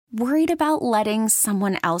Worried about letting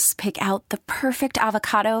someone else pick out the perfect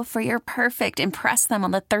avocado for your perfect impress them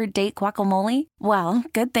on the third date guacamole? Well,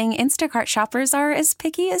 good thing Instacart shoppers are as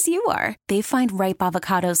picky as you are. They find ripe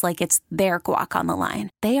avocados like it's their guac on the line.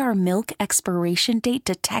 They are milk expiration date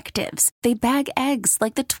detectives. They bag eggs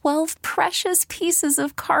like the 12 precious pieces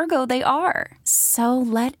of cargo they are. So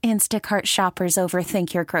let Instacart shoppers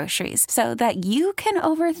overthink your groceries so that you can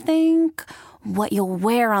overthink what you'll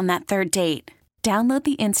wear on that third date. Download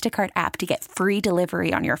the Instacart app to get free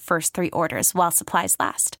delivery on your first 3 orders while supplies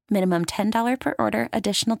last. Minimum $10 per order.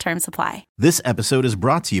 Additional terms apply. This episode is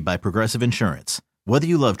brought to you by Progressive Insurance. Whether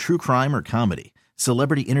you love true crime or comedy,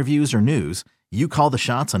 celebrity interviews or news, you call the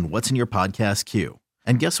shots on what's in your podcast queue.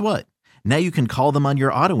 And guess what? Now you can call them on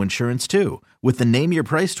your auto insurance too with the Name Your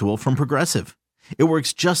Price tool from Progressive. It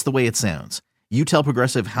works just the way it sounds. You tell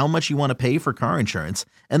Progressive how much you want to pay for car insurance,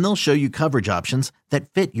 and they'll show you coverage options that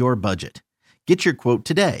fit your budget. Get your quote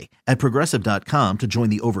today at Progressive.com to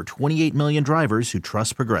join the over 28 million drivers who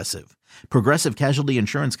trust Progressive. Progressive Casualty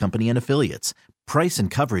Insurance Company and Affiliates. Price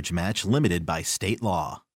and coverage match limited by state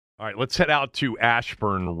law. All right, let's head out to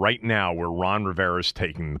Ashburn right now where Ron Rivera is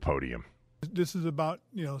taking the podium. This is about,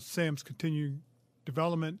 Sam's continued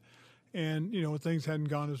development. And, things hadn't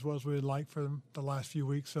gone as well as we'd like for them the last few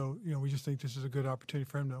weeks. So, we just think this is a good opportunity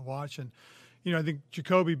for him to watch. And, I think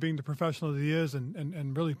Jacoby, being the professional that he is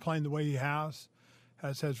and really playing the way he has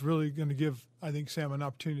really going to give, I think, Sam an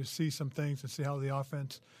opportunity to see some things and see how the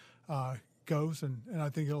offense goes. And I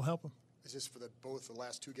think it'll help him. Is this for both the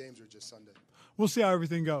last 2 games or just Sunday? We'll see how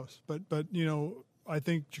everything goes. But I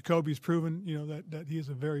think Jacoby's proven, that he is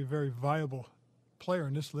a very, very viable player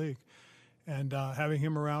in this league. And having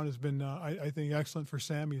him around has been, I think, excellent for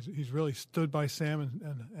Sam. He's really stood by Sam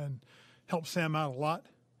and helped Sam out a lot.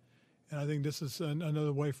 And I think this is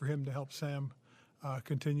another way for him to help Sam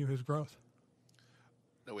continue his growth.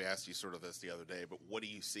 No, we asked you sort of this the other day, but what do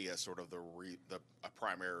you see as sort of a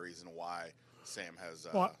primary reason why Sam has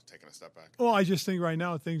taken a step back? Well, I just think right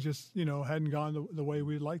now things just, hadn't gone the way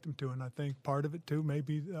we'd like them to. And I think part of it, too, may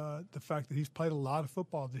be the fact that he's played a lot of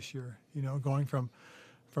football this year, going from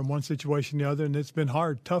one situation to the other, and it's been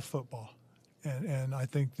hard, tough football. And I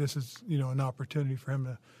think this is, an opportunity for him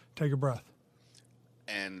to take a breath.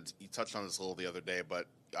 And you touched on this a little the other day, but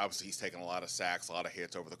obviously he's taken a lot of sacks, a lot of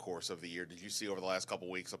hits over the course of the year. Did you see over the last couple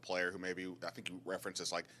of weeks a player who maybe, I think you referenced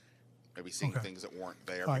this, like maybe seeing things that weren't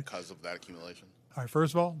there because of that accumulation? All right,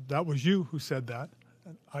 first of all, that was you who said that.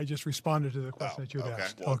 I just responded to the question that you had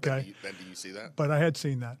asked. Well, then do you see that? But I had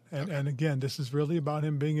seen that. And again, this is really about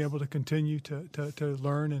him being able to continue to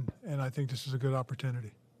learn, and I think this is a good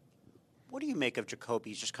opportunity. What do you make of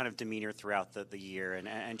Jacoby's just kind of demeanor throughout the year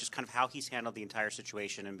and just kind of how he's handled the entire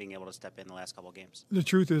situation and being able to step in the last couple of games? The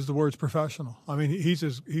truth is the word's professional. I mean, he's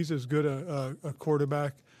as good a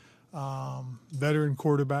quarterback, veteran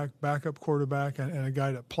quarterback, backup quarterback, and a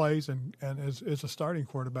guy that plays and is a starting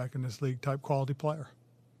quarterback in this league, type quality player.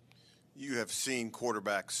 You have seen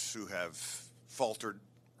quarterbacks who have faltered,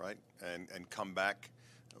 right, and come back.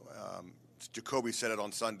 Jacoby said it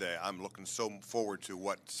on Sunday. I'm looking so forward to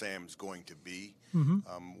what Sam's going to be. Mm-hmm.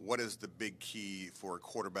 What is the big key for a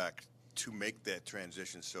quarterback to make that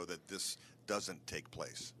transition so that this doesn't take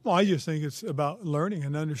place? Well, I just think it's about learning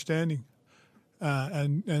and understanding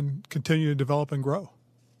and continue to develop and grow.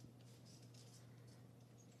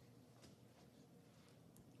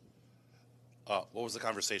 What was the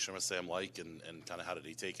conversation with Sam like, and kind of how did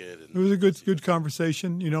he take it? It was a good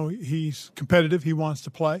conversation. He's competitive. He wants to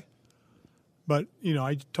play. But,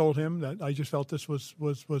 I told him that I just felt this was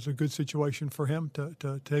a good situation for him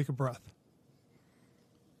to take a breath.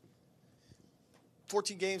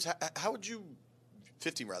 14 games, how would you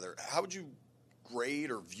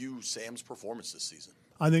grade or view Sam's performance this season?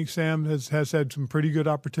 I think Sam has had some pretty good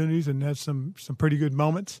opportunities and has some pretty good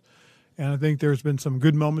moments. And I think there's been some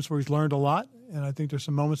good moments where he's learned a lot. And I think there's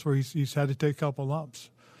some moments where he's had to take a couple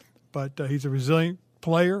lumps. But he's a resilient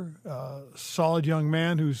player, solid young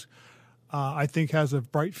man who's I think has a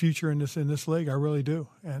bright future in this league. I really do.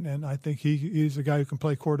 And I think he's a guy who can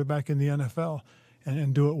play quarterback in the NFL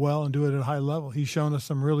and do it well and do it at a high level. He's shown us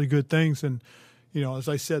some really good things. And, as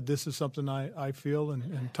I said, this is something I feel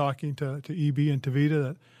and talking to EB and Tavita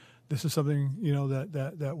that this is something,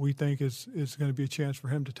 that we think is going to be a chance for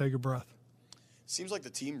him to take a breath. Seems like the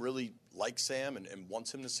team really likes Sam and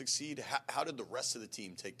wants him to succeed. How did the rest of the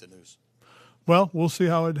team take the news? Well, we'll see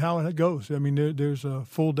how it goes. I mean, there's a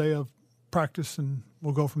full day of practice, and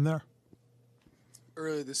we'll go from there.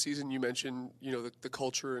 Earlier this season, you mentioned, the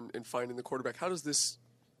culture and finding the quarterback. How does this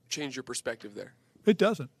change your perspective there? It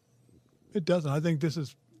doesn't. I think this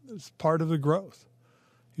is part of the growth.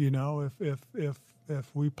 If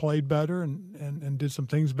if we played better and did some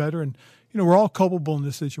things better. And, we're all culpable in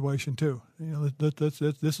this situation too.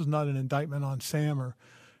 This is not an indictment on Sam or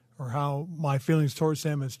how my feelings towards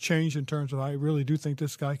Sam has changed in terms of I really do think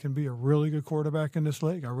this guy can be a really good quarterback in this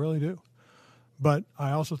league. I really do. But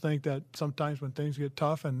I also think that sometimes when things get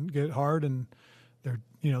tough and get hard and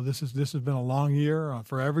this has been a long year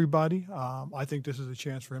for everybody, I think this is a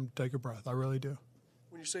chance for him to take a breath. I really do.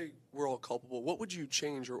 When you say we're all culpable, what would you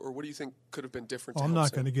change or what do you think could have been different? Well, I'm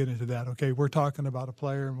not going to get into that, okay? We're talking about a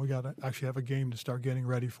player, and we got to actually have a game to start getting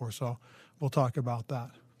ready for, so we'll talk about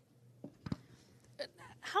that.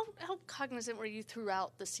 How cognizant were you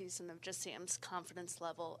throughout the season of just Sam's confidence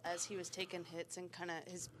level as he was taking hits and kind of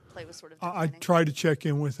his play was sort of declining? I tried to check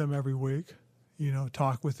in with him every week,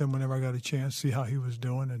 talk with him whenever I got a chance, see how he was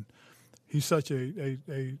doing, and he's such a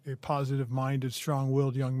positive-minded,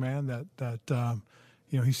 strong-willed young man that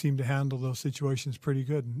he seemed to handle those situations pretty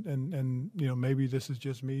good. And maybe this is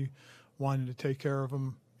just me wanting to take care of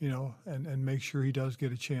him, and make sure he does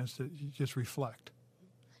get a chance to just reflect.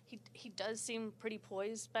 He does seem pretty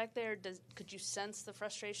poised back there. Could you sense the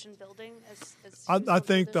frustration building? I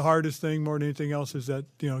think the hardest thing more than anything else is that,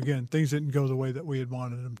 again, things didn't go the way that we had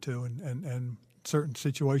wanted them to, and certain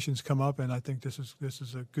situations come up, and I think this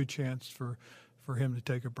is a good chance for him to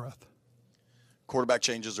take a breath. Quarterback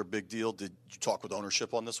changes are a big deal. Did you talk with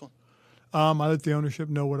ownership on this one? I let the ownership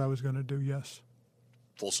know what I was going to do, yes.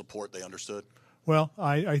 Full support, they understood? Well,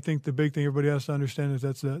 I think the big thing everybody has to understand is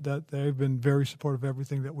that they've been very supportive of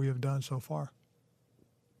everything that we have done so far.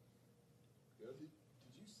 Did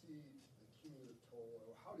you see the cumulative toll,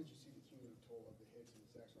 or how did you see the cumulative toll of the hits and the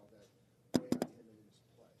sacks and all that weigh on him in his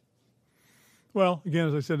play? Well, again,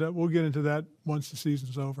 as I said, we'll get into that once the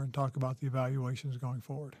season's over and talk about the evaluations going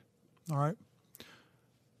forward. All right?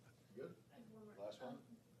 Good. Last one.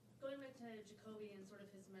 Going back to Jacoby and sort of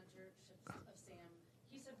his mentorship of Sam,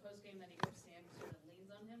 he said post-game that he hopes Sam sort of leans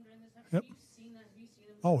on him during this time. Yep. Have you seen that? Have you seen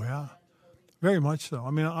him? Oh, yeah. Very much so.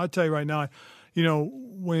 I mean, I'll tell you right now,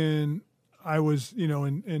 when I was,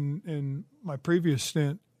 in my previous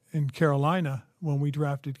stint in Carolina, when we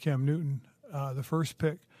drafted Cam Newton, the first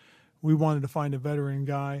pick, we wanted to find a veteran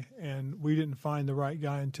guy, and we didn't find the right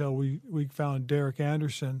guy until we found Derek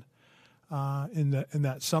Anderson in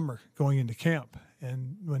that summer going into camp.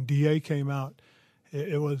 And when DA came out,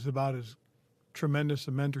 it was about as tremendous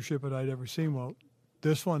a mentorship that I'd ever seen. Well,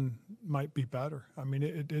 this one might be better. I mean,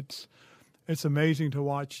 it's amazing to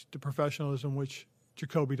watch the professionalism which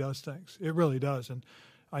Jacoby does things. It really does. And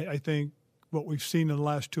I think what we've seen in the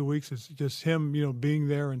last 2 weeks is just him, being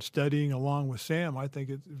there and studying along with Sam. I think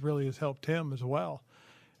it really has helped him as well.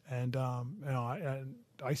 And,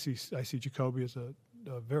 I see Jacoby as a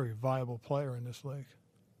very viable player in this league.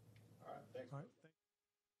 All right, thanks. All right.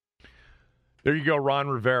 There you go, Ron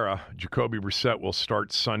Rivera. Jacoby Brissett will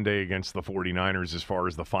start Sunday against the 49ers. As far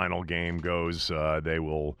as the final game goes, they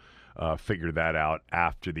will figure that out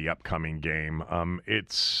after the upcoming game.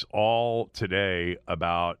 It's all today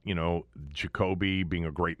about, Jacoby being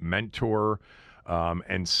a great mentor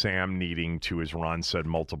and Sam needing to, as Ron said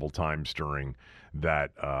multiple times during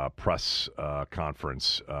that press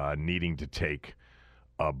conference, needing to take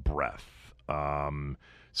a breath.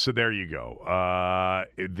 So there you go.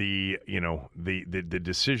 The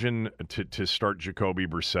decision to start Jacoby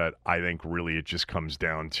Brissett, I think really it just comes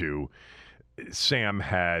down to Sam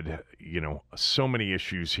had, so many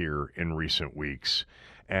issues here in recent weeks,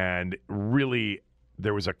 and really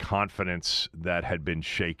there was a confidence that had been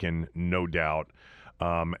shaken, no doubt.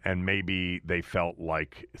 And maybe they felt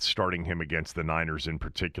like starting him against the Niners in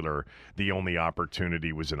particular, the only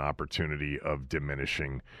opportunity was an opportunity of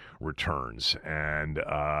diminishing returns and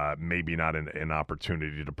maybe not an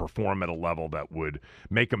opportunity to perform at a level that would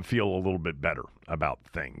make him feel a little bit better about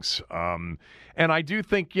things. And I do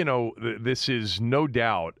think, this is no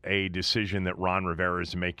doubt a decision that Ron Rivera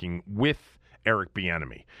is making with Eric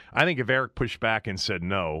Bieniemy. I think if Eric pushed back and said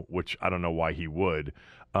no, which I don't know why he would,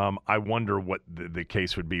 I wonder what the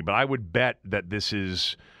case would be. But I would bet that this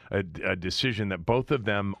is a decision that both of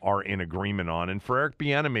them are in agreement on. And for Eric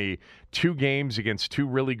Bieniemy, 2 games against 2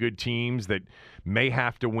 really good teams that may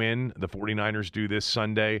have to win, the 49ers do this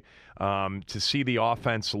Sunday, to see the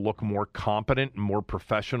offense look more competent and more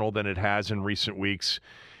professional than it has in recent weeks,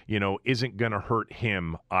 isn't going to hurt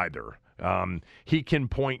him either. He can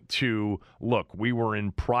point to, look, we were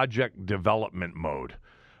in project development mode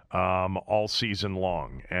all season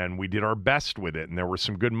long, and we did our best with it, and there were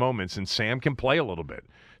some good moments, and Sam can play a little bit.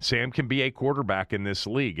 Sam can be a quarterback in this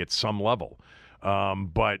league at some level.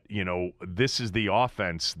 But, this is the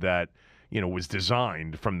offense that, was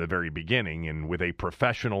designed from the very beginning and with a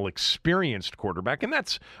professional, experienced quarterback. And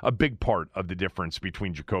that's a big part of the difference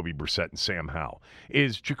between Jacoby Brissett and Sam Howell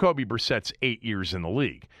is Jacoby Brissett's 8 years in the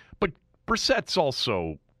league. But Brissett's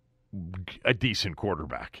also a decent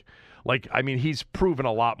quarterback. He's proven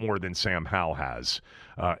a lot more than Sam Howell has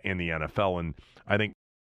in the NFL. And I think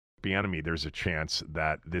there's a chance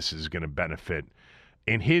that this is going to benefit,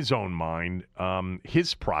 in his own mind,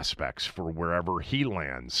 his prospects for wherever he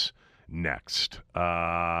lands next.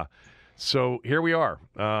 So here we are.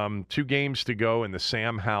 2 games to go, and the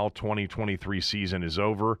Sam Howell 2023 season is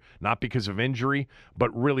over, not because of injury, but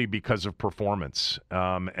really because of performance.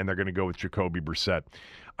 And they're going to go with Jacoby Brissett.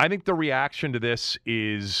 I think the reaction to this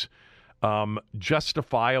is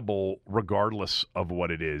justifiable regardless of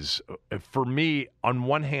what it is. For me, on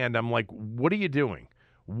one hand, I'm like, what are you doing?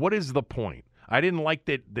 What is the point? I didn't like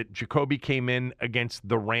that Jacoby came in against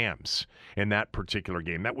the Rams in that particular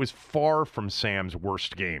game. That was far from Sam's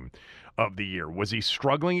worst game of the year. Was he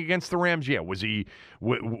struggling against the Rams? Yeah. Was he?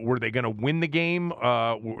 Were they going to win the game?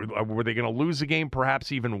 Were they going to lose the game?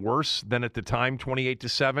 Perhaps even worse than at the time,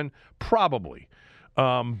 28-7. Probably.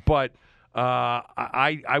 But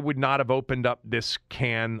I would not have opened up this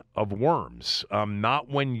can of worms. Not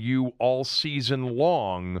when you all season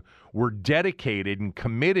long were dedicated and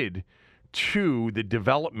committed to the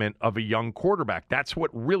development of a young quarterback. That's what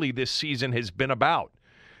really this season has been about.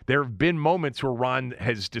 There have been moments where Ron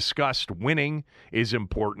has discussed winning is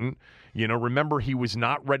important. Remember he was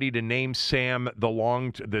not ready to name Sam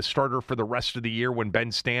the starter for the rest of the year when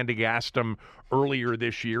Ben Standig asked him earlier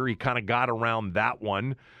this year. He kind of got around that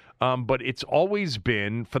one. But it's always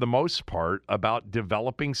been, for the most part, about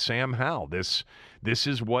developing Sam Howell. This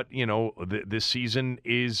is what, this season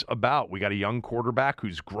is about. We got a young quarterback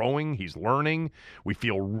who's growing. He's learning. We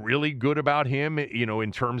feel really good about him,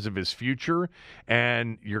 in terms of his future.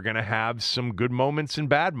 And you're going to have some good moments and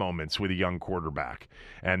bad moments with a young quarterback.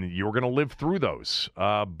 And you're going to live through those.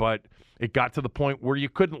 But it got to the point where you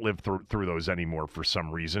couldn't live through those anymore for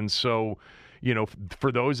some reason. So,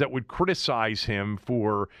 for those that would criticize him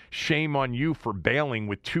for shame on you for bailing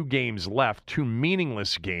with 2 games left, 2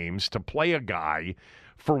 meaningless games to play a guy,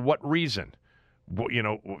 for what reason? Well,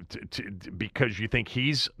 because you think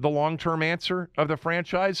he's the long-term answer of the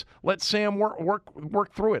franchise? Let Sam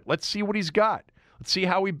work through it. Let's see what he's got. Let's see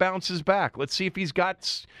how he bounces back. Let's see if he's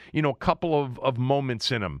got, a couple of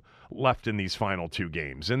moments in him left in these final 2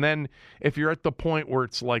 games. And then if you're at the point where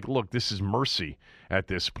it's like, look, this is mercy at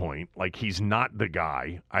this point. Like, he's not the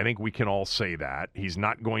guy. I think we can all say that. He's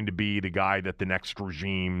not going to be the guy that the next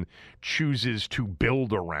regime chooses to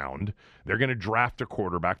build around. They're going to draft a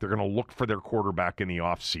quarterback. They're going to look for their quarterback in the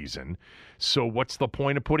offseason. So what's the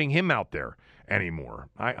point of putting him out there anymore?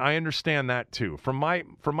 I understand that too. From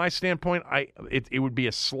my standpoint, it would be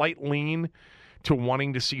a slight lean to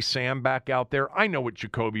wanting to see Sam back out there. I know what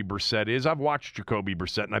Jacoby Brissett is. I've watched Jacoby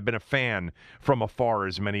Brissett, and I've been a fan from afar,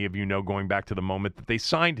 as many of you know, going back to the moment that they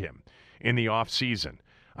signed him in the offseason.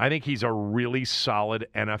 I think he's a really solid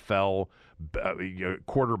NFL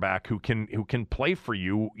quarterback who can play for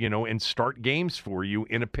you, and start games for you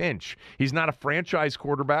in a pinch. He's not a franchise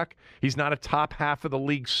quarterback. He's not a top half of the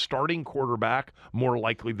league starting quarterback, more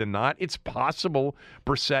likely than not. It's possible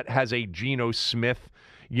Brissett has a Geno Smith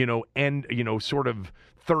sort of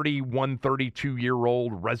 31,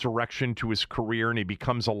 32-year-old resurrection to his career, and he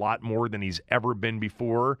becomes a lot more than he's ever been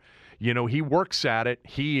before. He works at it.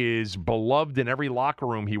 He is beloved in every locker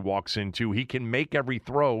room he walks into. He can make every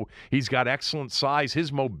throw. He's got excellent size.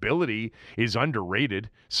 His mobility is underrated,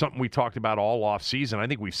 something we talked about all offseason. I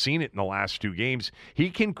think we've seen it in the last 2 games. He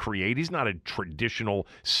can create. He's not a traditional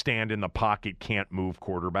stand-in-the-pocket, can't-move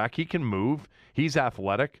quarterback. He can move. He's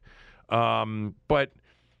athletic. But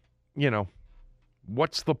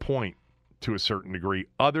what's the point to a certain degree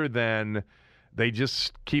other than they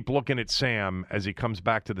just keep looking at Sam as he comes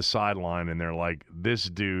back to the sideline and they're like, this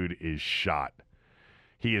dude is shot.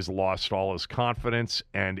 He has lost all his confidence,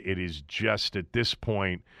 and it is just at this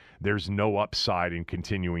point, there's no upside in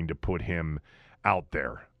continuing to put him out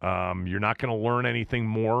there. You're not going to learn anything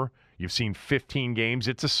more. You've seen 15 games.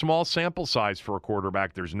 It's a small sample size for a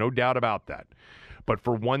quarterback. There's no doubt about that. But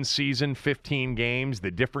for one season, 15 games,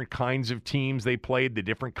 the different kinds of teams they played, the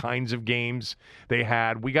different kinds of games they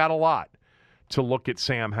had, we got a lot to look at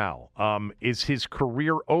Sam Howell. Is his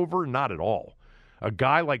career over? Not at all. A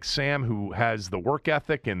guy like Sam, who has the work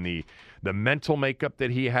ethic and the mental makeup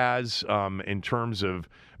that he has in terms of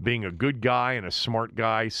being a good guy and a smart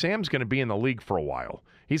guy, Sam's going to be in the league for a while.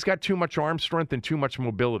 He's got too much arm strength and too much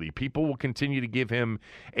mobility. People will continue to give him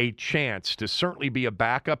a chance to certainly be a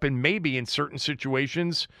backup and maybe in certain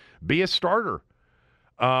situations be a starter.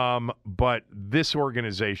 But this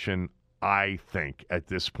organization, I think, at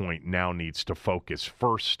this point now needs to focus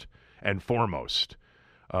first and foremost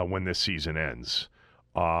when this season ends.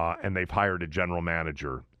 And they've hired a general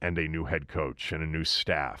manager and a new head coach and a new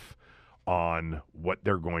staff on what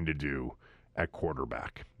they're going to do at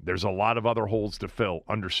quarterback. There's a lot of other holes to fill,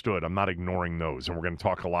 understood. I'm not ignoring those, and we're going to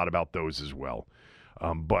talk a lot about those as well.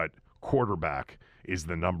 But quarterback is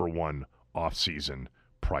the number one offseason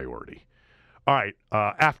priority. All right,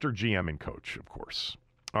 after GM and coach, of course.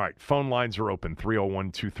 All right, phone lines are open,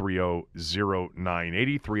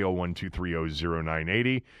 301-230-0980,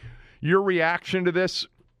 301-230-0980. Your reaction to this,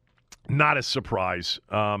 not a surprise.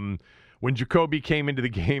 When Jacoby came into the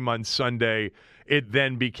game on Sunday, it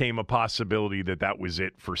then became a possibility that was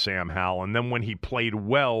it for Sam Howell. And then when he played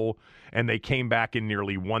well and they came back and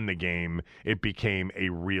nearly won the game, it became a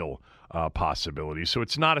real possibility. So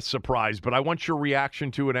it's not a surprise, but I want your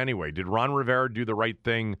reaction to it anyway. Did Ron Rivera do the right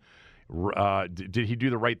thing? Did he do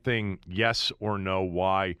the right thing? Yes or no?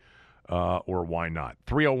 Why or why not?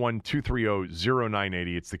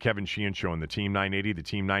 301-230-0980. It's the Kevin Sheehan Show on the Team 980,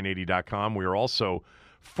 theteam980.com. We are also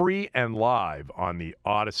free and live on the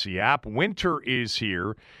Odyssey app. Winter is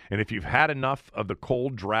here, and if you've had enough of the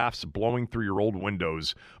cold drafts blowing through your old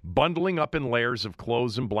windows, bundling up in layers of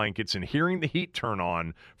clothes and blankets, and hearing the heat turn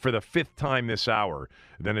on for the fifth time this hour,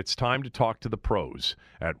 then it's time to talk to the pros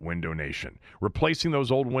at Window Nation. Replacing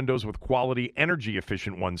those old windows with quality,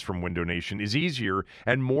 energy-efficient ones from Window Nation is easier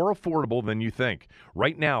and more affordable than you think.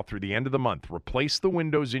 Right now, through the end of the month, replace the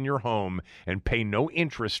windows in your home and pay no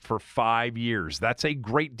interest for 5 years. That's a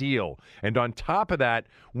great deal. And on top of that,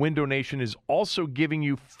 Window Nation is also giving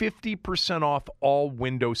you 50% off all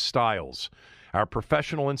window styles. Our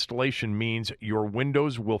professional installation means your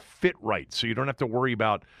windows will fit right, so you don't have to worry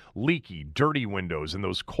about leaky, dirty windows and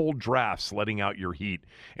those cold drafts letting out your heat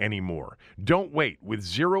anymore. Don't wait. With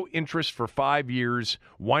zero interest for 5 years,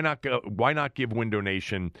 why not give Window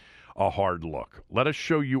Nation a hard look? Let us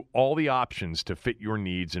show you all the options to fit your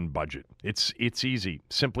needs and budget. It's easy.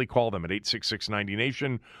 Simply call them at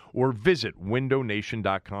 866-90-NATION or visit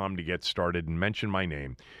windownation.com to get started and mention my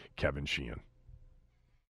name, Kevin Sheehan.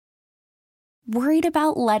 Worried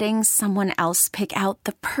about letting someone else pick out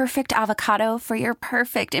the perfect avocado for your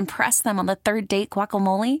perfect impress them on the third date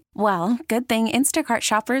guacamole? Well, good thing Instacart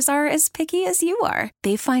shoppers are as picky as you are.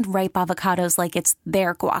 They find ripe avocados like it's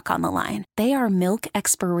their guac on the line. They are milk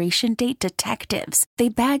expiration date detectives. They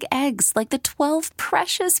bag eggs like the 12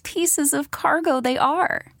 precious pieces of cargo they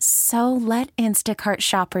are. So let Instacart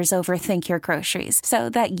shoppers overthink your groceries so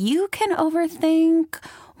that you can overthink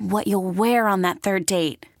what you'll wear on that third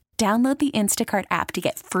date. Download the Instacart app to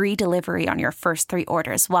get free delivery on your first 3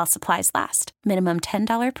 orders while supplies last. Minimum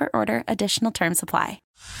 $10 per order. Additional terms apply.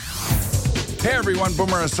 Hey everyone,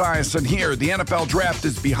 Boomer Esiason here. The NFL Draft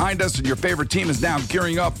is behind us and your favorite team is now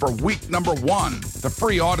gearing up for week number 1. The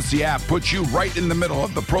free Odyssey app puts you right in the middle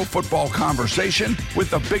of the pro football conversation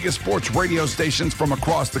with the biggest sports radio stations from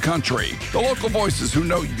across the country. The local voices who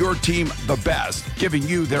know your team the best, giving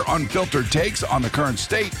you their unfiltered takes on the current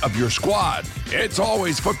state of your squad. It's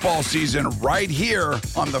always football season right here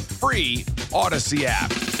on the free Odyssey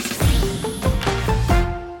app.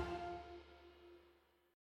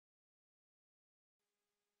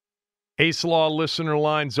 Ace Law listener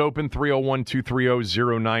lines open,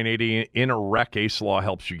 301-230-0980. In a wreck, Ace Law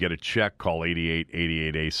helps you get a check. Call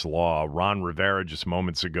 8888-ACE-LAW. Ron Rivera just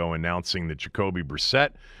moments ago announcing that Jacoby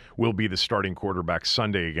Brissett will be the starting quarterback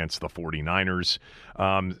Sunday against the 49ers.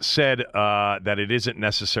 Said that it isn't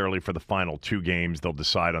necessarily for the final 2 games. They'll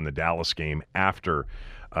decide on the Dallas game after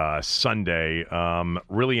Sunday.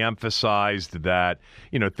 Really emphasized that,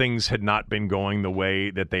 things had not been going the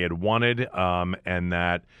way that they had wanted, and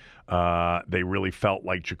that they really felt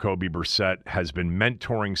like Jacoby Brissett has been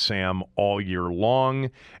mentoring Sam all year long,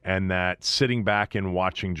 and that sitting back and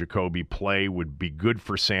watching Jacoby play would be good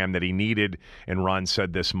for Sam, that he needed, and Ron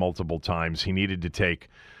said this multiple times, he needed to take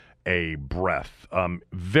a breath.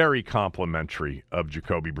 Very complimentary of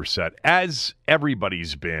Jacoby Brissett, as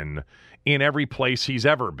everybody's been in every place he's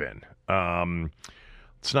ever been.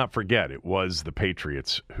 Let's not forget, it was the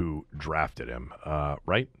Patriots who drafted him,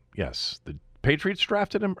 right? Yes, the Patriots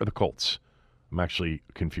drafted him, or the Colts? I'm actually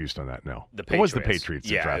confused on that now. It was the Patriots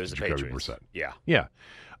that drafted Jacoby Brissett. Yeah.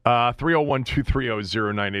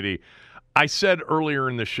 301-230-0980. I said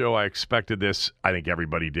earlier in the show I expected this. I think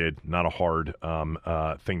everybody did. Not a hard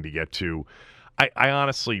thing to get to. I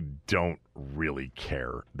honestly don't really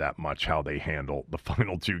care that much how they handle the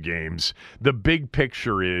final 2 games. The big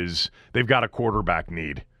picture is they've got a quarterback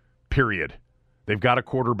need, period. They've got a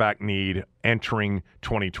quarterback need entering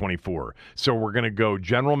 2024. So we're going to go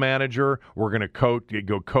general manager. We're going to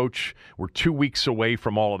go coach. We're 2 weeks away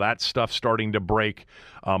from all of that stuff starting to break.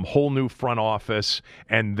 Whole new front office.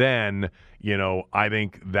 And then, I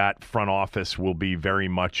think that front office will be very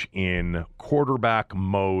much in quarterback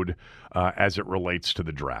mode as it relates to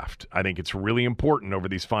the draft. I think it's really important over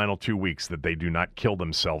these final 2 weeks that they do not kill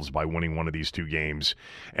themselves by winning one of these two games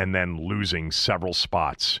and then losing several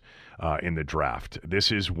spots in the draft.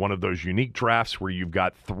 This is one of those unique drafts where you've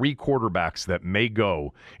got 3 quarterbacks that may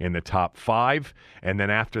go in the top 5, and then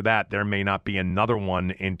after that, there may not be another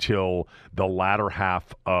one until the latter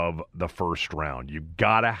half of the first round. You've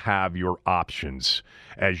got to have your options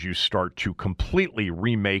as you start to completely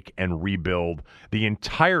remake and rebuild the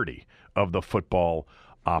entirety of the football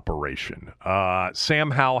operation. Sam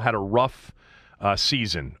Howell had a rough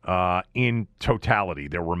season in totality.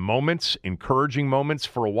 There were moments, encouraging moments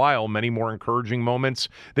for a while, many more encouraging moments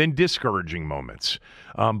than discouraging moments.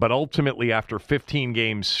 But ultimately, after 15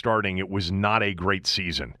 games starting, it was not a great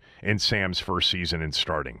season in Sam's first season in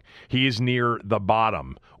starting. He is near the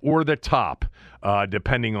bottom or the top,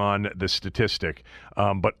 depending on the statistic.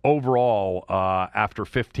 But overall, after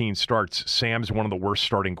 15 starts, Sam's one of the worst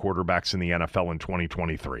starting quarterbacks in the NFL in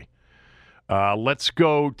 2023. Let's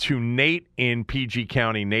go to Nate in PG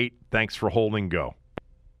County. Nate, thanks for holding. Go.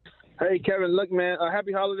 Hey, Kevin, look, man,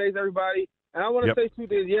 happy holidays, everybody. And I want to say 2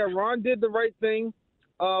 things. Yeah, Ron did the right thing,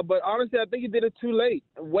 but honestly, I think he did it too late,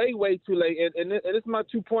 way too late. And this is my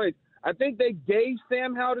 2 points. I think they gave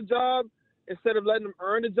Sam Howell the job instead of letting him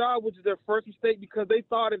earn the job, which is their first mistake, because they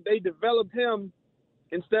thought if they developed him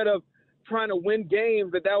instead of trying to win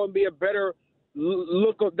games, that would be a better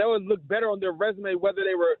look. That would look better on their resume, whether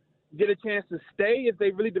they were get a chance to stay if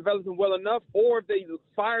they really developed him well enough, or if they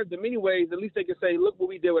fired them anyways, at least they could say, look what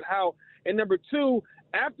we did with Howell. And number 2,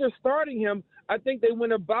 after starting him, I think they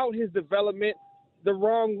went about his development the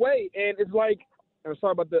wrong way. And it's like, I'm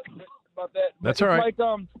sorry about that. That's all right. Like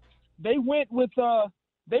they went with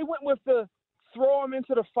the throw him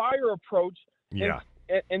into the fire approach. Yeah.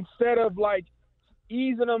 Instead of like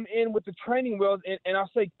easing them in with the training wheels. And I'll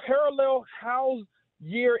say parallel Howell's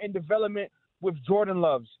year in development with Jordan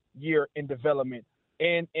Love's year in development.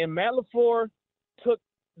 And Matt LaFleur took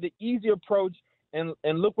the easy approach and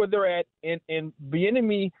look where they're at. And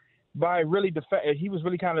Bieniemy, by really he was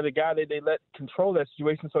really kind of the guy that they let control that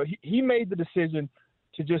situation. So he made the decision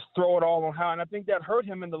to just throw it all on Howell. And I think that hurt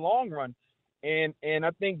him in the long run. And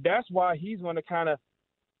I think that's why he's going to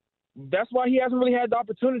that's why he hasn't really had the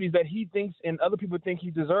opportunities that he thinks and other people think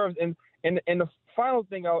he deserves. And the final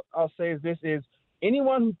thing I'll say is this is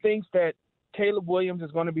anyone who thinks that Caleb Williams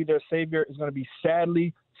is going to be their savior is going to be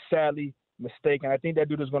sadly mistaken. I think that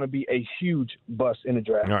dude is going to be a huge bust in the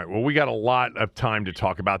draft. All right. Well, we got a lot of time to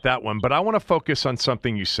talk about that one, but I want to focus on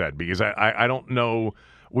something you said because I don't know.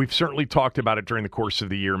 We've certainly talked about it during the course of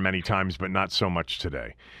the year many times, but not so much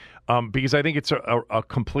today because I think it's a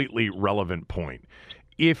completely relevant point.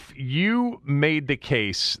 If you made the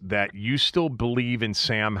case that you still believe in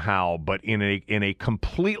Sam Howell, but in a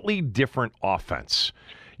completely different offense,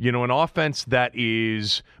 an offense that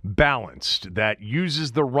is balanced, that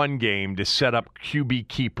uses the run game to set up QB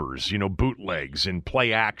keepers, bootlegs and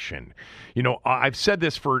play action. I've said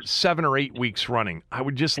this for 7 or 8 weeks running. I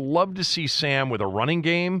would just love to see Sam with a running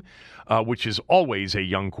game, which is always a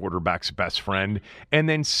young quarterback's best friend, and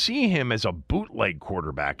then see him as a bootleg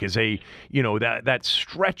quarterback, as a, that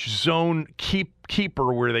stretch zone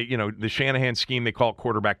keeper where they, the Shanahan scheme, they call it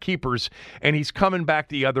quarterback keepers, and he's coming back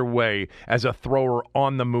the other way as a thrower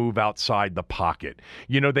on the move outside the pocket.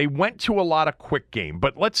 They went to a lot of quick game,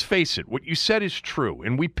 but let's face it, what you said is true,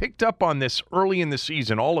 and we picked up on this early in the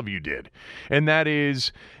season, all of you did, and that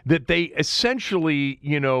is that they essentially,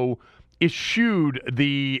 eschewed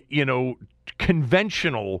the,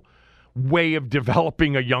 conventional way of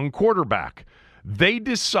developing a young quarterback. They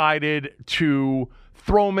decided to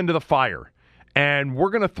throw him into the fire. And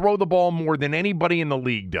we're going to throw the ball more than anybody in the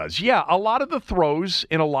league does. Yeah, a lot of the throws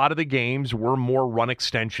in a lot of the games were more run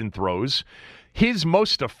extension throws. His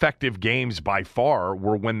most effective games by far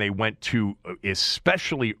were when they went to,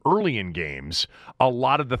 especially early in games, a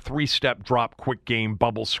lot of the 3-step drop, quick game,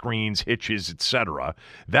 bubble screens, hitches, etc.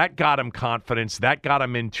 That got him confidence. That got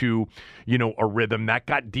him into, a rhythm. That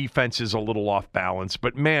got defenses a little off balance.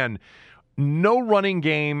 But man, no running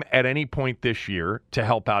game at any point this year to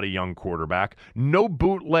help out a young quarterback. No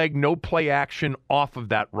bootleg, no play action off of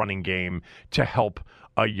that running game to help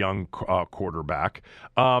a young quarterback.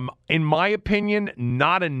 In my opinion,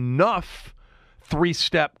 not enough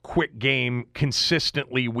 3-step quick game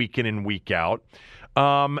consistently week in and week out.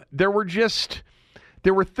 There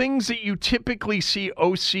there were things that you typically see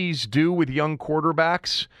OCs do with young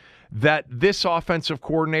quarterbacks that this offensive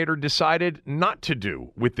coordinator decided not to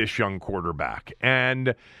do with this young quarterback.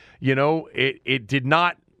 And, it did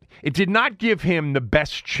not give him the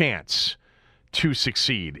best chance to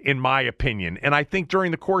succeed, in my opinion. And I think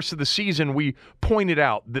during the course of the season, we pointed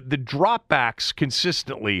out that the dropbacks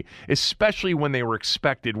consistently, especially when they were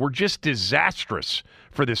expected, were just disastrous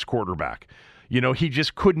for this quarterback. He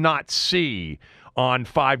just could not see on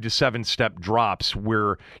 5 to 7 step drops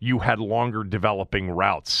where you had longer developing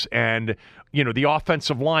routes. And, the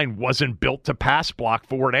offensive line wasn't built to pass block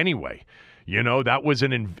for it anyway. That was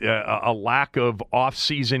a lack of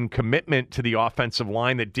off-season commitment to the offensive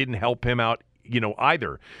line that didn't help him out,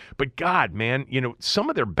 either. But God, man, some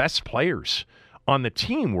of their best players on the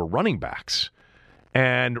team were running backs.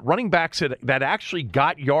 And running backs that actually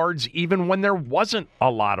got yards even when there wasn't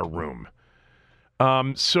a lot of room.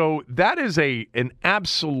 So that is an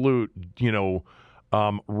absolute,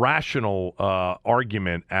 rational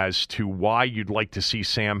argument as to why you'd like to see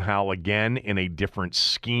Sam Howell again in a different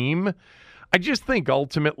scheme. I just think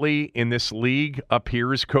ultimately in this league up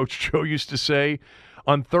here, as Coach Joe used to say,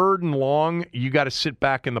 on 3rd and long, you got to sit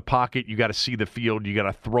back in the pocket. You got to see the field. You got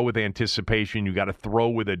to throw with anticipation. You got to throw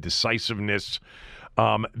with a decisiveness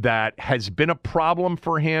that has been a problem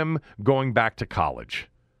for him going back to college.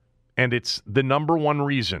 And it's the number one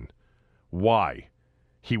reason why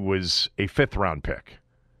he was a 5th-round pick.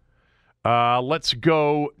 Let's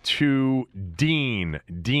go to Dean.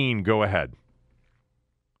 Dean, go ahead.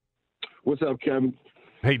 What's up, Kevin?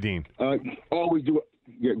 Hey, Dean. Always do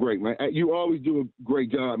great, man. You always do a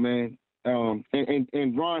great job, man.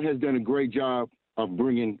 And Ron has done a great job of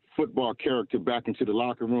bringing football character back into the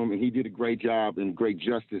locker room, and he did a great job and great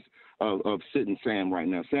justice of sitting Sam right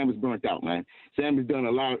now. Sam is burnt out, man. Sam has done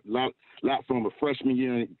a lot from a freshman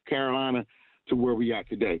year in Carolina to where we are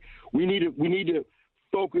today. We need to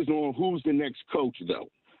focus on who's the next coach,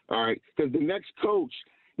 though. All right, because the next coach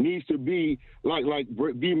needs to be like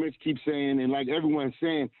B-Mitch keeps saying, and like everyone's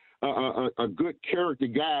saying, a good character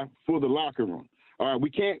guy for the locker room. All right, we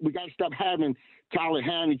got to stop having Tyler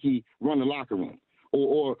Haneke run the locker room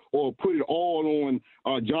or put it all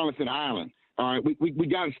on Jonathan Allen. All right, we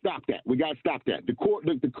got to stop that. We got to stop that.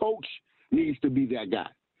 The coach needs to be that guy.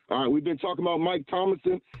 All right, we've been talking about Mike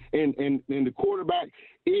Tomlinson, and the quarterback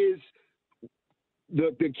is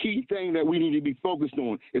the key thing that we need to be focused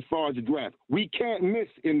on as far as the draft. We can't miss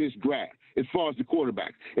in this draft as far as the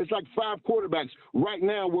quarterbacks. It's like 5 quarterbacks right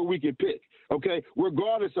now where we can pick, okay,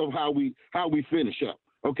 regardless of how we finish up.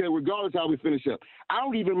 Okay, regardless of how we finish up. I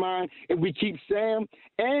don't even mind if we keep Sam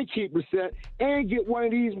and keep Brissett and get one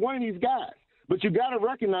of these guys. But you got to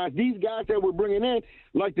recognize these guys that we're bringing in,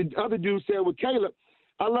 like the other dude said with Caleb.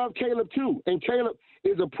 I love Caleb too, and Caleb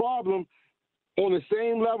is a problem on the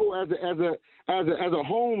same level as a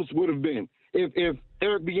Holmes would have been if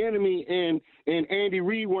Eric Bieniemy and Andy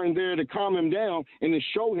Reid weren't there to calm him down and to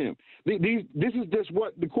show him. This is just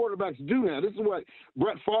what the quarterbacks do now. This is what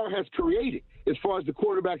Brett Favre has created as far as the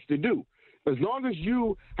quarterbacks to do. As long as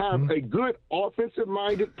you have a good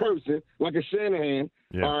offensive-minded person like a Shanahan,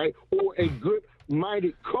 all right, or a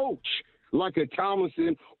good-minded coach like a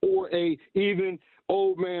Tomlinson or a even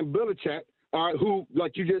old man Belichick, who,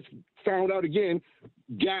 like you just found out again,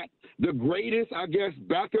 got the greatest, I guess,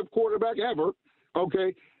 backup quarterback ever,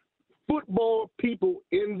 okay? Football people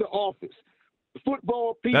in the office.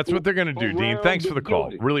 Football people. That's what they're going to do, Dean. Thanks for the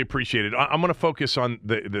call. Really appreciate it. I'm going to focus on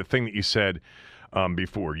the thing that you said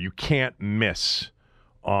before. You can't miss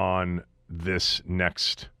on this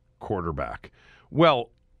next quarterback. Well,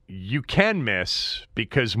 you can miss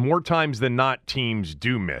because more times than not teams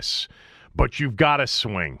do miss, but you've got to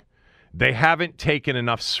swing. They haven't taken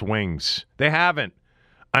enough swings. They haven't.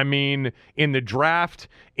 I mean, in the draft,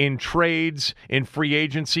 in trades, in free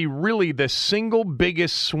agency, really the single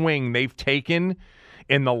biggest swing they've taken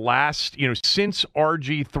in the last, since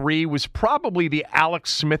RG3 was probably the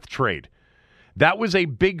Alex Smith trade. That was a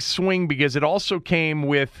big swing because it also came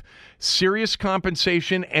with serious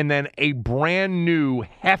compensation and then a brand new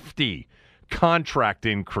hefty contract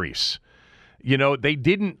increase. They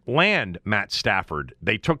didn't land Matt Stafford.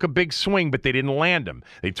 They took a big swing, but they didn't land him.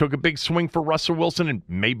 They took a big swing for Russell Wilson, and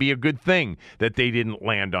maybe a good thing that they didn't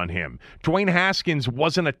land on him. Dwayne Haskins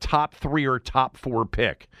wasn't a top 3 or top 4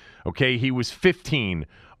 pick. Okay, he was 15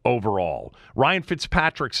 overall. Ryan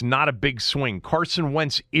Fitzpatrick's not a big swing. Carson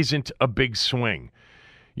Wentz isn't a big swing.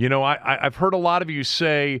 I've heard a lot of you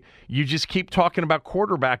say you just keep talking about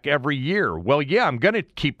quarterback every year. Well, yeah, I'm going to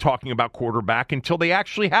keep talking about quarterback until they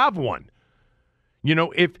actually have one.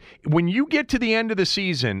 When you get to the end of the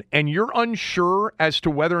season and you're unsure as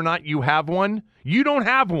to whether or not you have one, you don't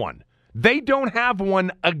have one. They don't have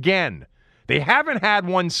one again. They haven't had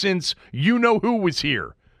one since who was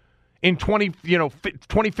here in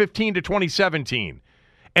 2015 to 2017.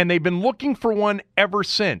 And they've been looking for one ever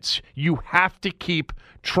since. You have to keep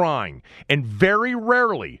trying. And very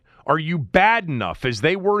rarely are you bad enough as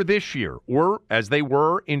they were this year or as they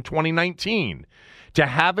were in 2019 to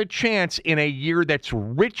have a chance in a year that's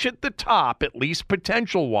rich at the top, at least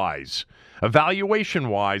potential-wise,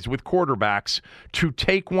 evaluation-wise with quarterbacks, to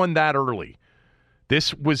take one that early.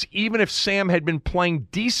 This was, even if Sam had been playing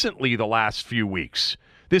decently the last few weeks,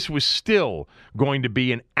 this was still going to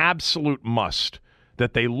be an absolute must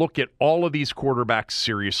that they look at all of these quarterbacks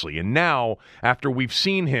seriously. And now, after we've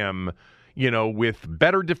seen him, with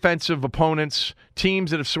better defensive opponents,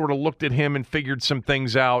 teams that have sort of looked at him and figured some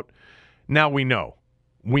things out, now we know.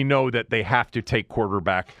 We know that they have to take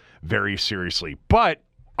quarterback very seriously. But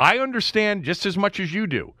I understand just as much as you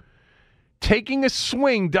do. Taking a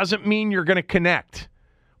swing doesn't mean you're going to connect.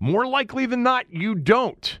 More likely than not, you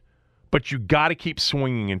don't. But you got to keep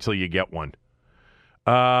swinging until you get one.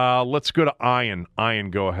 Let's go to Ian. Ian,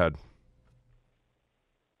 go ahead.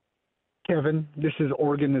 Kevin, this is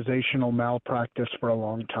organizational malpractice for a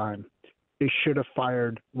long time. They should have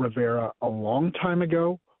fired Rivera a long time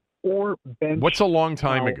ago or benched. What's a long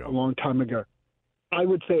time ago? A long time ago. I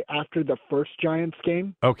would say after the first Giants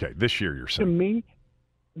game. Okay, this year you're saying. To me,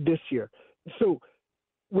 this year. So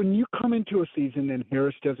when you come into a season and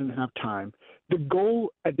Harris doesn't have time, the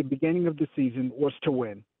goal at the beginning of the season was to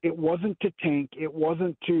win. It wasn't to tank. It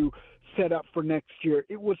wasn't to set up for next year.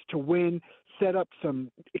 It was to win, set up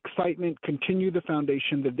some excitement, continue the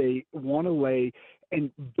foundation that they want to lay,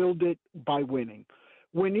 and build it by winning.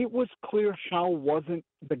 When it was clear Howell wasn't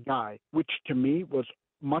the guy, which to me was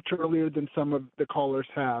much earlier than some of the callers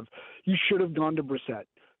have, you should have gone to Brissett.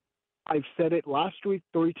 I've said it last week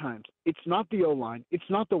 3 times. It's not the O-line. It's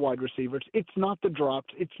not the wide receivers. It's not the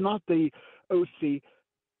drops. It's not the OC.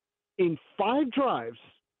 In 5 drives,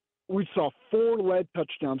 we saw 4 lead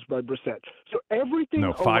touchdowns by Brissett. So everything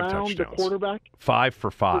around touchdowns. The quarterback. 5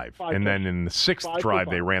 for 5. Five and then in the 6th drive,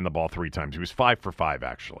 they ran the ball 3 times. He was 5 for 5,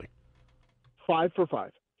 actually. 5 for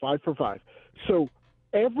 5. 5 for 5. So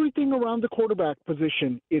everything around the quarterback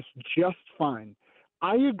position is just fine.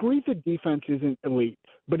 I agree the defense isn't elite,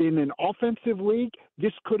 but in an offensive league,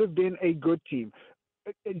 this could have been a good team.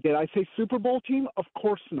 Did I say Super Bowl team? Of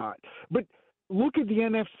course not. But look at the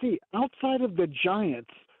NFC. Outside of the Giants,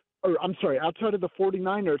 outside of the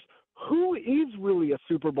 49ers, who is really a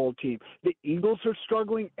Super Bowl team? The Eagles are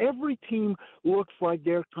struggling. Every team looks like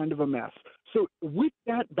they're kind of a mess. So with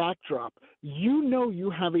that backdrop, you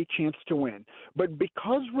have a chance to win. But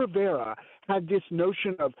because Rivera had this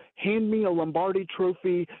notion of hand me a Lombardi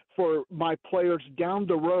trophy for my players down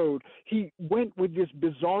the road, he went with this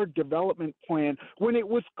bizarre development plan when it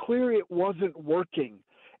was clear it wasn't working.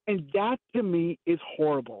 And that, to me, is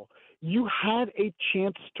horrible. You had a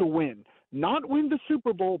chance to win. Not win the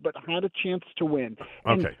Super Bowl, but had a chance to win.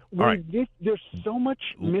 And okay. All right. There's so much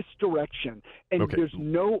misdirection, and there's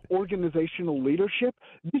no organizational leadership.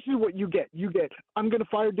 This is what you get. I'm going to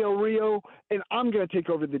fire Del Rio, and I'm going to take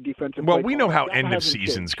over the defensive. Well, we know how end of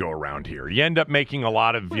seasons go around here. You end up making a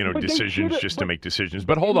lot of decisions just to make decisions.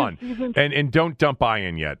 But hold on, and don't dump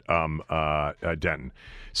Ian yet, Denton.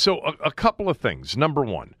 So a couple of things. Number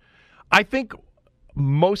one, I think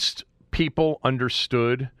most people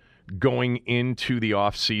understood going into the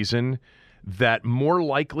offseason that more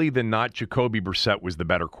likely than not, Jacoby Brissett was the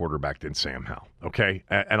better quarterback than Sam Howell. Okay?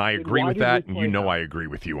 And I agree with that, and I agree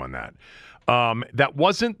with you on that. That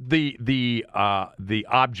wasn't the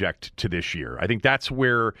object to this year. I think that's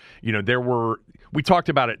where, we talked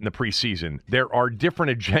about it in the preseason. There are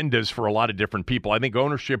different agendas for a lot of different people. I think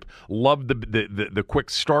ownership loved the quick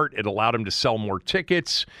start. It allowed them to sell more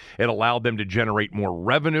tickets. It allowed them to generate more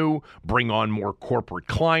revenue, bring on more corporate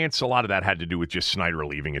clients. A lot of that had to do with just Snyder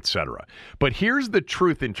leaving, et cetera. But here's the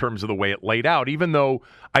truth in terms of the way it laid out, even though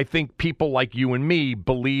I think people like you and me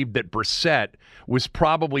believed that Brissett was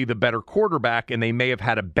probably the better quarterback and they may have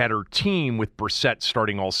had a better team with Brissett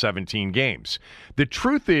starting all 17 games. The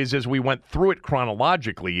truth is, as we went through it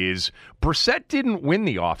chronologically, is Brissett didn't win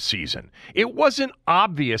the offseason. It wasn't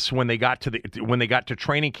obvious when they got to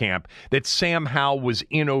training camp that Sam Howell was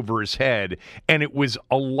in over his head, and it was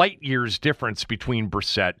a light years difference between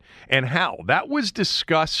Brissett and Howell. That was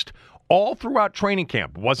discussed all throughout training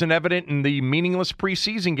camp. Wasn't evident in the meaningless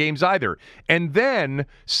preseason games either. And then,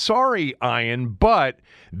 sorry, Ian, but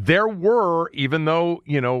there were, even though,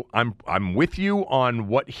 I'm with you on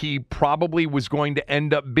what he probably was going to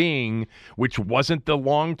end up being, which wasn't the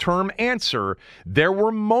long-term answer, there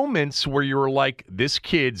were moments where you were like, this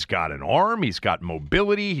kid's got an arm, he's got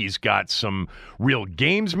mobility, he's got some real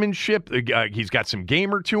gamesmanship, he's got some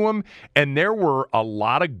gamer to him, and there were a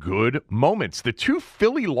lot of good moments. The 2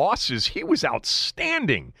 Philly losses, he was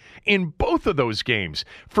outstanding in both of those games.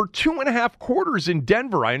 For 2.5 quarters in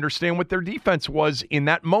Denver, I understand what their defense was in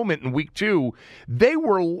that moment in week 2. They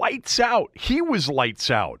were lights out. He was lights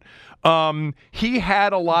out. He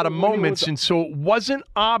had a lot of moments, and so it wasn't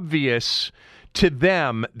obvious to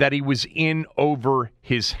them that he was in over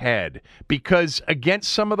his head, because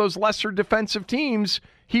against some of those lesser defensive teams,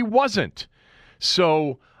 he wasn't.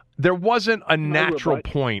 So there wasn't a natural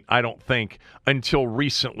point, I don't think, until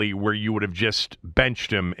recently where you would have just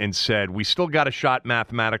benched him and said, we still got a shot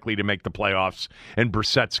mathematically to make the playoffs, and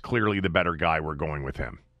Brissett's clearly the better guy. We're going with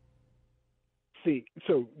him. See,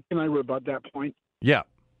 so can I rebut that point? Yeah.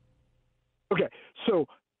 Okay, so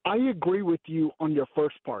I agree with you on your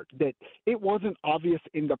first part, that it wasn't obvious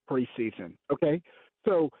in the preseason, okay?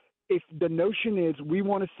 So if the notion is we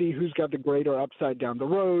want to see who's got the greater upside down the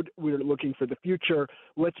road, we're looking for the future,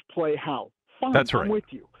 let's play Howell. Fine, that's right. I'm with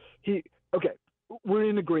you. Okay, we're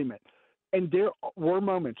in agreement. And there were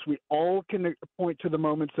moments, we all can point to the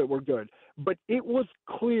moments that were good, but it was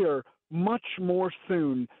clear much more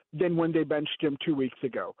soon than when they benched him 2 weeks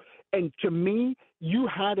ago. And to me, you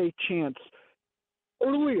had a chance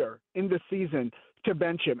earlier in the season to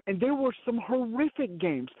bench him. And there were some horrific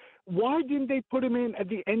games. Why didn't they put him in at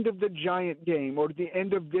the end of the Giant game or the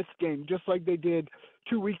end of this game, just like they did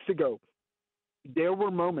 2 weeks ago? There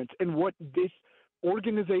were moments. And what this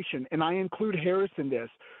organization, and I include Harris in this,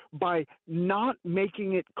 by not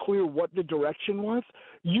making it clear what the direction was,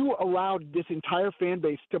 you allowed this entire fan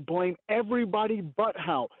base to blame everybody but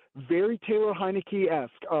Howell. Very Taylor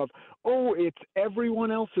Heineke-esque of, it's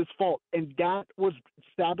everyone else's fault. And that was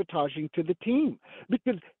sabotaging to the team.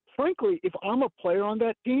 Because, frankly, if I'm a player on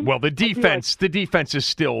that team... Well, the defense is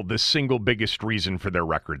still the single biggest reason for their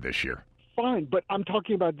record this year. Fine, but I'm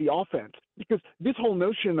talking about the offense. Because this whole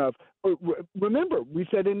notion of, remember, we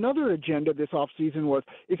said another agenda this offseason was,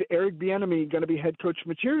 is Eric Bieniemy going to be head coach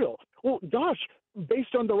material? Well, gosh,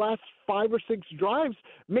 based on the last 5 or 6 drives,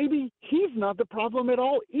 maybe he's not the problem at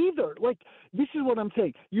all either. Like, this is what I'm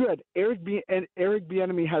saying. You had Eric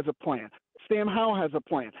Bieniemy has a plan. Sam Howell has a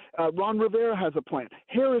plan. Ron Rivera has a plan.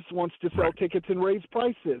 Harris wants to sell tickets and raise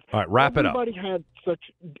prices. All right, wrap it up. Everybody had such...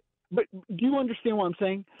 But do you understand what I'm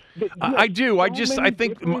saying? I do. I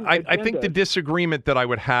think the disagreement that I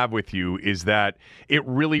would have with you is that it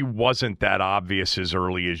really wasn't that obvious as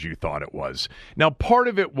early as you thought it was. Now, part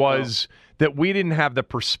of it was that we didn't have the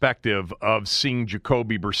perspective of seeing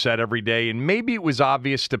Jacoby Brissett every day, and maybe it was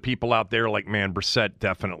obvious to people out there like, man, Brissett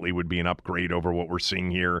definitely would be an upgrade over what we're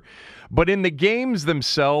seeing here. But in the games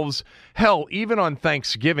themselves, hell, even on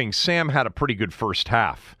Thanksgiving, Sam had a pretty good first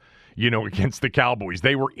half. Against the Cowboys.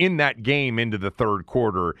 They were in that game into the third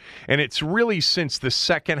quarter, and it's really since the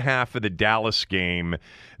second half of the Dallas game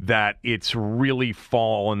that it's really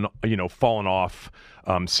fallen off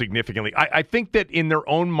significantly. I think that in their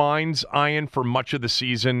own minds, Ian, for much of the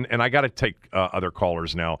season, and I got to take other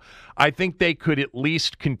callers now, I think they could at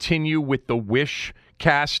least continue with the wish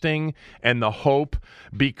casting and the hope,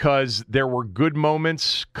 because there were good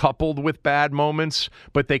moments coupled with bad moments,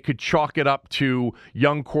 but they could chalk it up to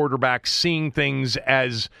young quarterbacks seeing things,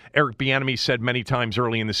 as Eric Bieniemy said many times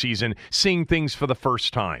early in the season, seeing things for the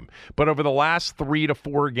first time. But over the last 3 to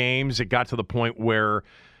 4 games, it got to the point where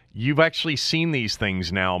you've actually seen these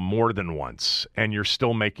things now more than once, and you're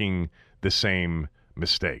still making the same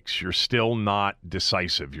mistakes. You're still not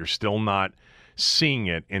decisive. You're still not seeing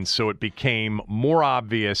it, and so it became more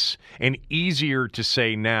obvious and easier to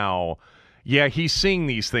say now, yeah, he's seeing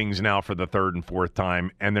these things now for the 3rd and 4th time,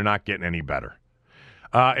 and they're not getting any better.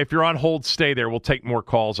 If you're on hold, stay there. We'll take more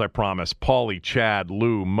calls, I promise. Paulie, Chad,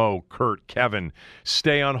 Lou, Mo, Kurt, Kevin,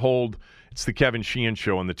 stay on hold. It's the Kevin Sheehan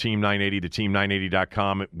Show on the Team 980,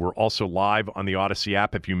 theteam980.com. We're also live on the Odyssey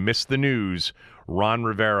app. If you missed the news, Ron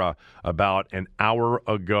Rivera, about an hour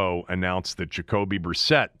ago, announced that Jacoby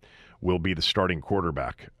Brissett will be the starting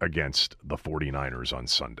quarterback against the 49ers on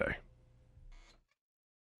Sunday.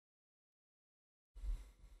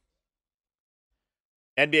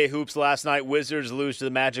 NBA hoops last night. Wizards lose to the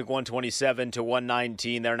Magic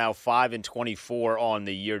 127-119. They're now 5-24 on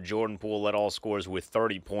the year. Jordan Poole led all scorers with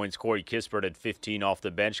 30 points. Corey Kispert had 15 off the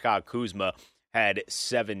bench. Kyle Kuzma had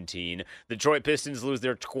 17. The Detroit Pistons lose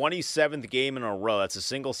their 27th game in a row. That's a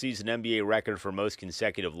single-season NBA record for most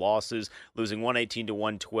consecutive losses, losing 118 to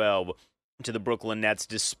 112 to the Brooklyn Nets,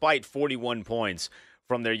 despite 41 points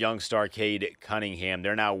from their young star Cade Cunningham.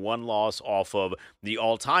 They're now one loss off of the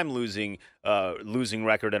all-time losing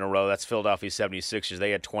record in a row. That's Philadelphia 76ers.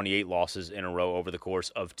 They had 28 losses in a row over the course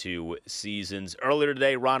of 2 seasons. Earlier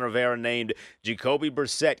today, Ron Rivera named Jacoby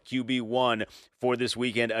Brissett QB1 for this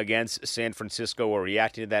weekend against San Francisco. We're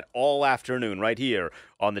reacting to that all afternoon right here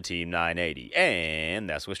on the Team 980. And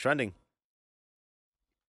that's what's trending.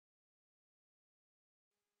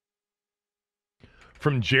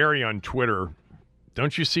 From Jerry on Twitter,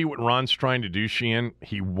 don't you see what Ron's trying to do, Sheehan?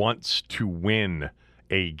 He wants to win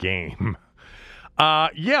a game.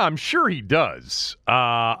 Yeah, I'm sure he does.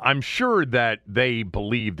 I'm sure that they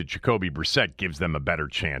believe that Jacoby Brissett gives them a better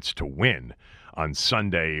chance to win on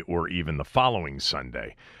Sunday or even the following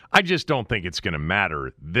Sunday. I just don't think it's going to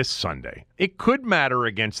matter this Sunday. It could matter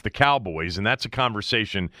against the Cowboys, and that's a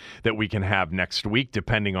conversation that we can have next week,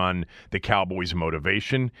 depending on the Cowboys'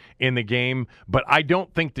 motivation in the game. But I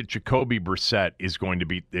don't think that Jacoby Brissett is going to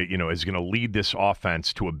be, is going to lead this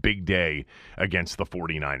offense to a big day against the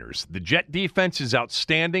 49ers. The Jet defense is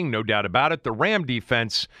outstanding, no doubt about it. The Ram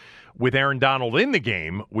defense, with Aaron Donald in the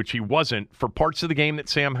game, which he wasn't for parts of the game that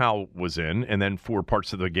Sam Howell was in, and then for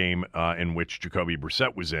parts of the game in which Jacoby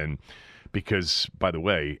Brissett was in, because, by the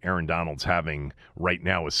way, Aaron Donald's having right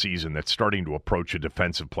now a season that's starting to approach a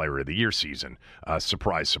Defensive Player of the Year season.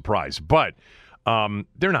 Surprise, surprise. But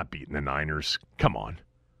they're not beating the Niners. Come on.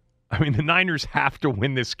 I mean, the Niners have to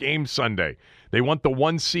win this game Sunday. They want the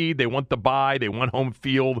 1 seed. They want the bye. They want home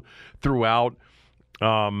field throughout.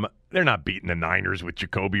 They're not beating the Niners with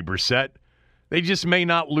Jacoby Brissett. They just may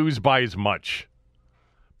not lose by as much.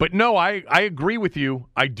 But no, I agree with you.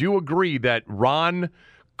 I do agree that Ron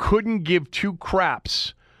couldn't give 2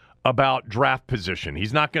 craps about draft position.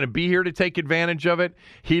 He's not going to be here to take advantage of it.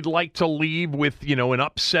 He'd like to leave with, an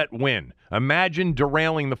upset win. Imagine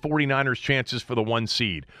derailing the 49ers' chances for the 1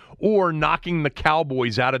 seed or knocking the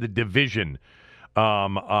Cowboys out of the division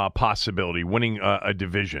possibility, winning a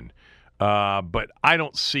division. But I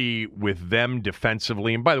don't see with them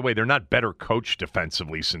defensively, and by the way, they're not better coached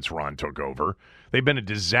defensively since Ron took over. They've been a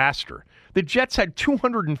disaster. The Jets had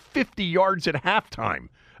 250 yards at halftime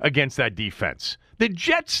against that defense. The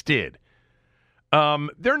Jets did.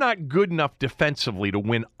 They're not good enough defensively to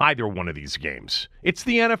win either one of these games. It's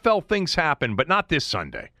the NFL, things happen, but not this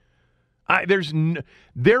Sunday. They're going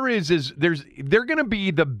to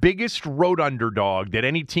be the biggest road underdog that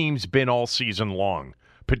any team's been all season long.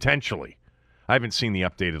 Potentially. I haven't seen the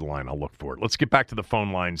updated line. I'll look for it. Let's get back to the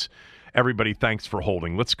phone lines. Everybody, thanks for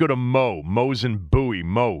holding. Let's go to Mo. Mo's in Bowie.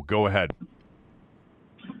 Mo, go ahead.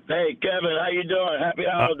 Hey, Kevin, how you doing? Happy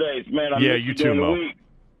holidays, man. Yeah, you too, Mo.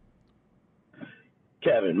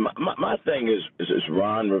 Kevin, my thing is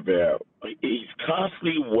Ron Rivera. He's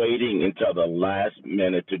constantly waiting until the last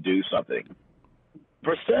minute to do something.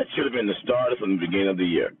 Brissett should have been the starter from the beginning of the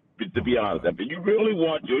year. To be honest, if you really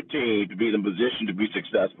want your team to be in a position to be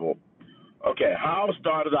successful, okay, Howell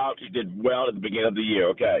started out, he did well at the beginning of the year,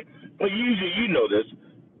 okay. But usually, you know this,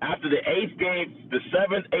 after the 8th game, the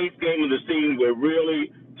 7th, 8th game of the season where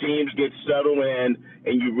really teams get settled in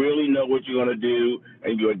and you really know what you're going to do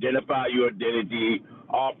and you identify your identity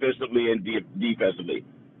offensively and defensively.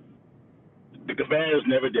 The Commanders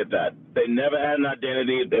never did that. They never had an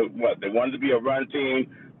identity. They wanted to be a run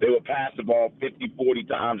team. They would pass the ball 50, 40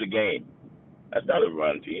 times a game. That's not a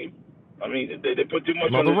run team. I mean, they put too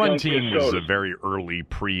much on the run team was a very early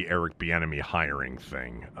pre-Eric Bieniemy hiring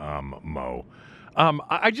thing, Mo.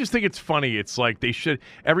 I just think it's funny. It's like they should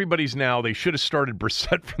have started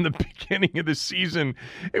Brissett from the beginning of the season.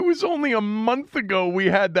 It was only a month ago we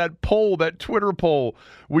had that Twitter poll.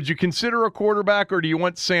 Would you consider a quarterback or do you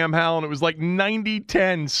want Sam Howell? And it was like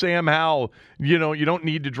 90-10 Sam Howell. You don't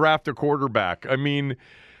need to draft a quarterback. I mean,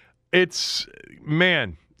 it's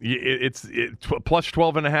plus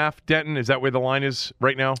 12.5. Denton, is that where the line is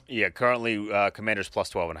right now? Yeah, currently Commanders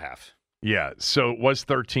plus 12.5. Yeah, so it was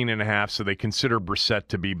 13.5, so they consider Brissett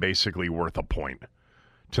to be basically worth a point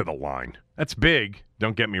to the line. That's big.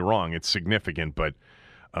 Don't get me wrong. It's significant, but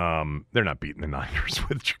they're not beating the Niners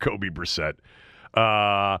with Jacoby Brissett.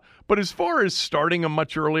 But as far as starting them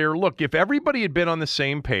much earlier, look, if everybody had been on the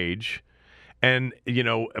same page, and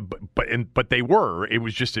but they were. It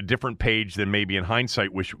was just a different page than maybe in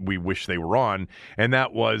hindsight we wish they were on. And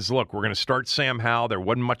that was, look, we're going to start Sam Howell. There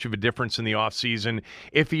wasn't much of a difference in the offseason.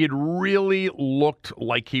 If he had really looked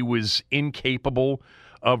like he was incapable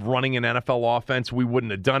of running an NFL offense, we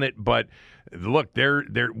wouldn't have done it. But look,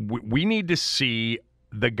 we need to see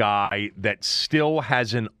the guy that still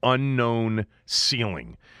has an unknown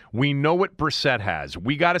ceiling. We know what Brissett has.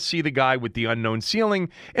 We got to see the guy with the unknown ceiling.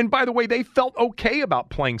 And by the way, they felt okay about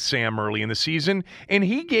playing Sam early in the season, and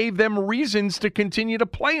he gave them reasons to continue to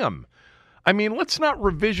play him. I mean, let's not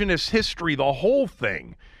revisionist history the whole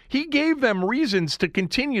thing. He gave them reasons to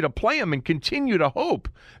continue to play him and continue to hope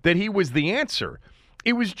that he was the answer.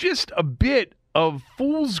 It was just a bit of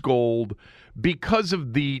fool's gold because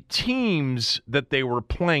of the teams that they were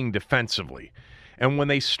playing defensively. And when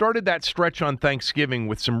they started that stretch on Thanksgiving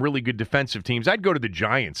with some really good defensive teams, I'd go to the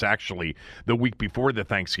Giants, actually, the week before the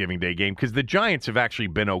Thanksgiving Day game, because the Giants have actually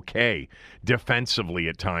been okay defensively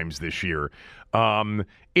at times this year.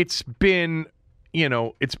 It's been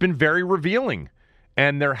very revealing,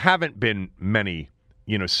 and there haven't been many,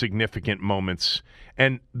 significant moments.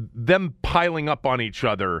 And them piling up on each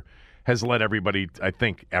other has led everybody, I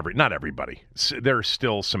think, not everybody, there are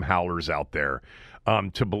still some howlers out there,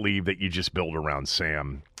 to believe that you just build around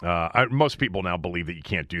Sam. Most people now believe that you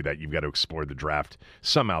can't do that. You've got to explore the draft.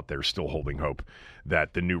 Some out there still holding hope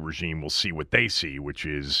that the new regime will see what they see, which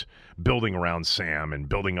is building around Sam and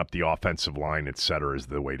building up the offensive line, et cetera, is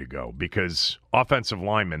the way to go. Because offensive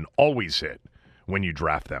linemen always hit when you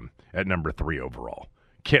draft them at number 3 overall.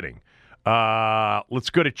 Kidding.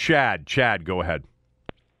 Let's go to Chad. Chad, go ahead.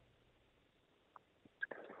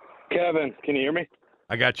 Kevin, can you hear me?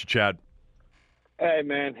 I got you, Chad. Hey,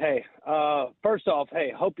 man. Hey, first off,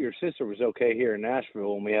 hope your sister was okay here in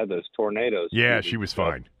Nashville when we had those tornadoes. Yeah, she was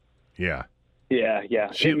fine. Yeah.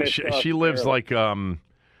 Yeah. She lives like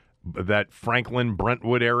that Franklin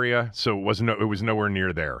Brentwood area, so it was nowhere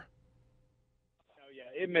near there. Oh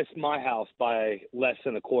yeah, it missed my house by less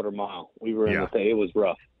than a quarter mile. We were in the thing. It was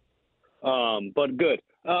rough. But good.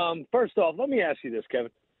 First off, let me ask you this,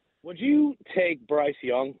 Kevin. Would you take Bryce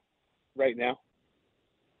Young right now?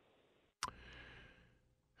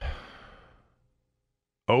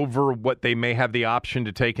 Over what they may have the option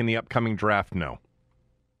to take in the upcoming draft? No.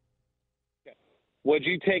 Okay. Would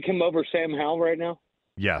you take him over Sam Howell right now?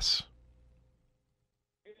 Yes.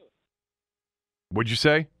 What'd you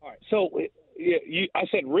say? All right. So I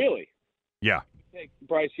said really? Yeah. Take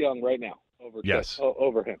Bryce Young right now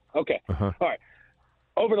over him. Okay. Uh-huh. All right.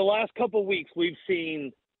 Over the last couple of weeks, we've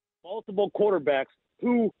seen multiple quarterbacks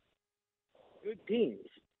who good teams.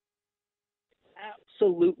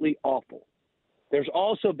 Absolutely awful. There's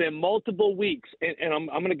also been multiple weeks, and I'm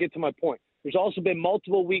going to get to my point. There's also been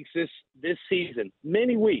multiple weeks this season,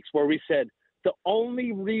 many weeks, where we said the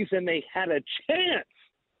only reason they had a chance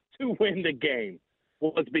to win the game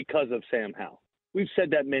was because of Sam Howell. We've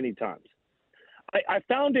said that many times. I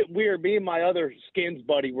found it weird. Me and my other Skins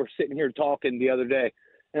buddy were sitting here talking the other day,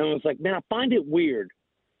 and I was like, man, I find it weird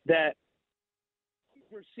that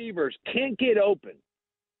receivers can't get open.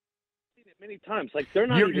 Many times, like they're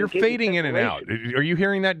not. You're fading in and out. Are you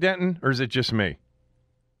hearing that, Denton, or is it just me?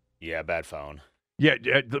 Yeah, bad phone. Yeah,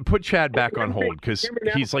 put Chad back on hold because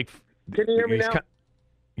he's like. Can you hear me now?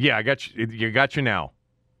 Yeah, I got you. You got you now.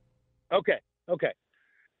 Okay.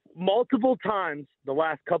 Multiple times the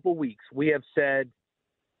last couple weeks, we have said,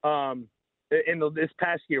 this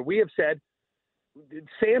past year, we have said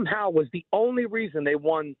Sam Howell was the only reason they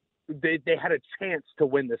won. They had a chance to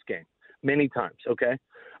win this game. Many times, okay?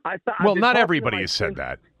 Well, not everybody has said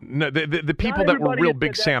that. No, the people that were real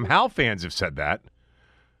big Sam Howell fans have said that.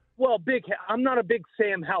 Well, I'm not a big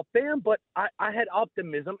Sam Howell fan, but I had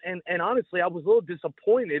optimism, and honestly, I was a little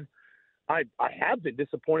disappointed. I have been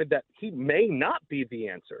disappointed that he may not be the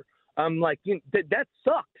answer. I'm like, that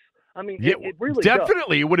sucks. I mean, it really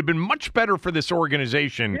definitely. does. It would have been much better for this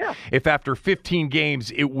organization if after 15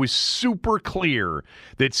 games it was super clear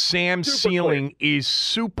that Sam's ceiling is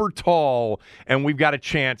super tall and we've got a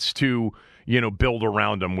chance to, build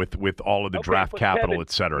around him with all of the draft capital, Kevin, et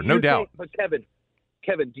cetera. No doubt. But Kevin,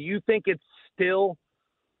 do you think is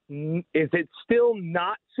it still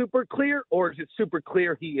not super clear, or is it super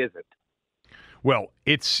clear he isn't? Well,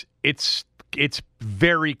 it's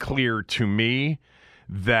very clear to me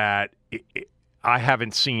that I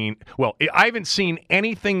haven't seen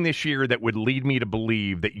anything this year that would lead me to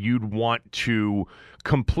believe that you'd want to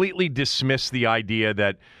completely dismiss the idea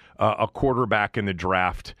that a quarterback in the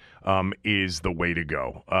draft is the way to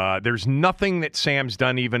go. There's nothing that Sam's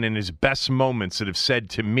done, even in his best moments, that have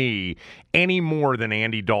said to me any more than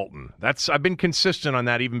Andy Dalton. I've been consistent on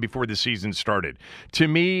that even before the season started. To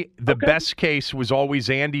me, the best case was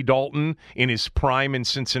always Andy Dalton in his prime in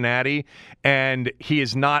Cincinnati, and he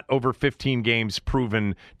has not over 15 games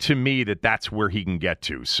proven to me that that's where he can get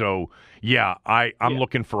to. So, I'm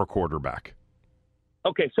looking for a quarterback.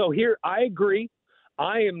 Okay, so here I agree.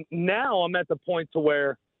 I'm at the point to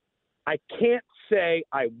where I can't say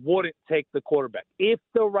I wouldn't take the quarterback if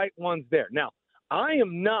the right one's there. Now, I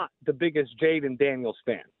am not the biggest Jaden Daniels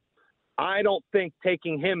fan. I don't think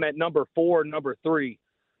taking him at number 4, number 3,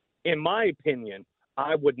 in my opinion,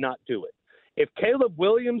 I would not do it. If Caleb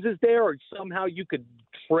Williams is there or somehow you could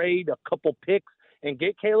trade a couple picks and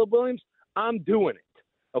get Caleb Williams, I'm doing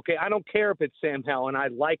it. Okay, I don't care if it's Sam Howell, and I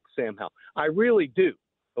like Sam Howell. I really do,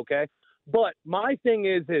 okay? But my thing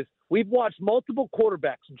is we've watched multiple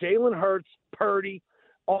quarterbacks, Jalen Hurts, Purdy,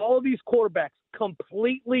 all of these quarterbacks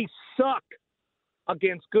completely suck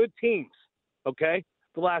against good teams, okay,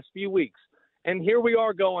 the last few weeks. And here we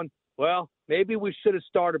are going, well, maybe we should have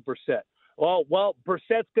started Brissett. Well,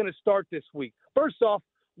 Brissett's going to start this week. First off,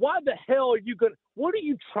 why the hell are you going to – what are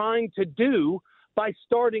you trying to do by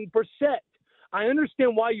starting Brissett? I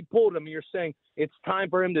understand why you pulled him. You're saying it's time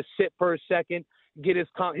for him to sit for a second, get his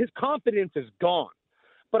confidence is gone.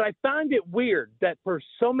 But I find it weird that for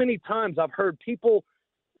so many times I've heard people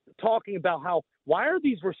talking about how why are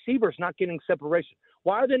these receivers not getting separation?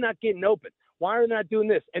 Why are they not getting open? Why are they not doing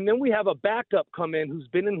this? And then we have a backup come in who's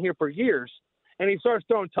been in here for years, and he starts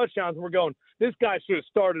throwing touchdowns, and we're going, this guy should have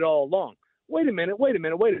started all along. Wait a minute.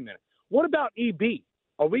 What about EB?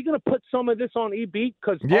 Are we going to put some of this on EB?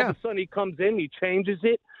 Because all of a sudden he comes in, he changes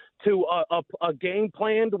it to a game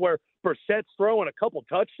plan to where Brissett's throwing a couple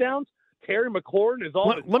touchdowns. Terry McLaurin is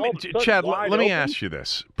all. Chad, let me ask you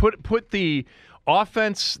this: put the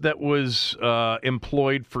offense that was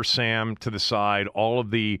employed for Sam to the side, all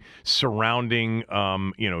of the surrounding,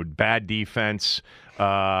 bad defense,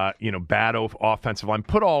 bad offensive line.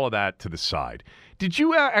 Put all of that to the side. Did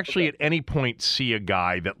you actually at any point see a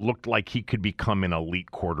guy that looked like he could become an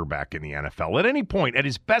elite quarterback in the NFL? At any point, at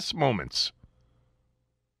his best moments?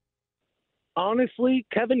 Honestly,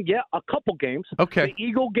 Kevin, yeah, a couple games. Okay. The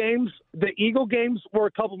Eagle games were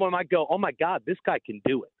a couple of them I go, oh my God, this guy can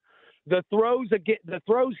do it. The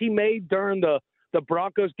throws he made during the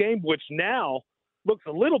Broncos game, which now looks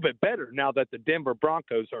a little bit better now that the Denver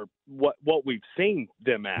Broncos are what we've seen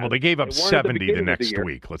them as. Well, they gave up 70 the next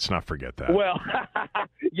week. Let's not forget that. Well,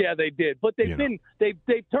 yeah, they did, but they've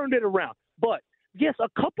turned it around. But yes, a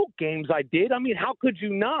couple games I did. I mean, how could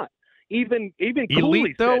you not? Even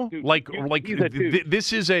elite though, said,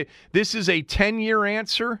 this is a 10-year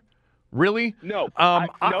answer. Really? No.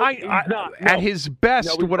 At his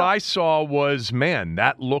best, what I saw was, man,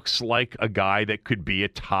 that looks like a guy that could be a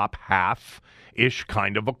top half-ish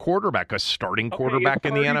kind of a quarterback, a starting quarterback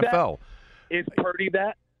in the NFL. Is Purdy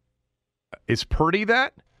that? Is Purdy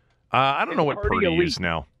that? I don't know what Purdy is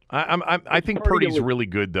now. I think Purdy's really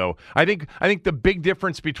good, though. I think the big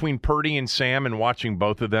difference between Purdy and Sam and watching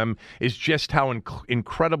both of them is just how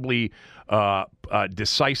incredibly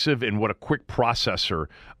decisive and what a quick processor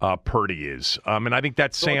Purdy is. And I think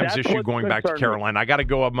that's Sam's issue going back to Carolina. I got to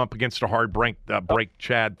go. I'm up against a hard break,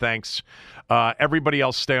 Chad. Thanks. Everybody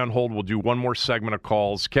else stay on hold. We'll do one more segment of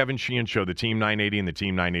calls. Kevin Sheehan Show, the Team 980 and the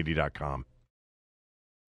Team980.com.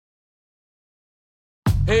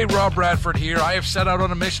 Hey, Rob Bradford here. I have set out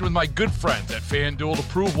on a mission with my good friends at FanDuel to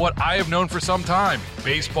prove what I have known for some time.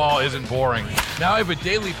 Baseball isn't boring. Now I have a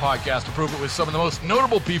daily podcast to prove it with some of the most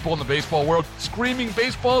notable people in the baseball world, screaming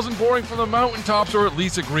baseball isn't boring from the mountaintops, or at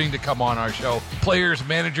least agreeing to come on our show. Players,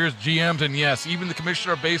 managers, GMs, and yes, even the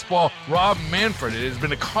commissioner of baseball, Rob Manfred. It has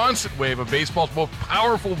been a constant wave of baseball's most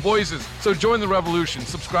powerful voices. So join the revolution.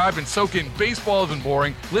 Subscribe and soak in Baseball Isn't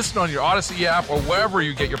Boring. Listen on your Odyssey app or wherever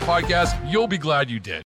you get your podcasts. You'll be glad you did.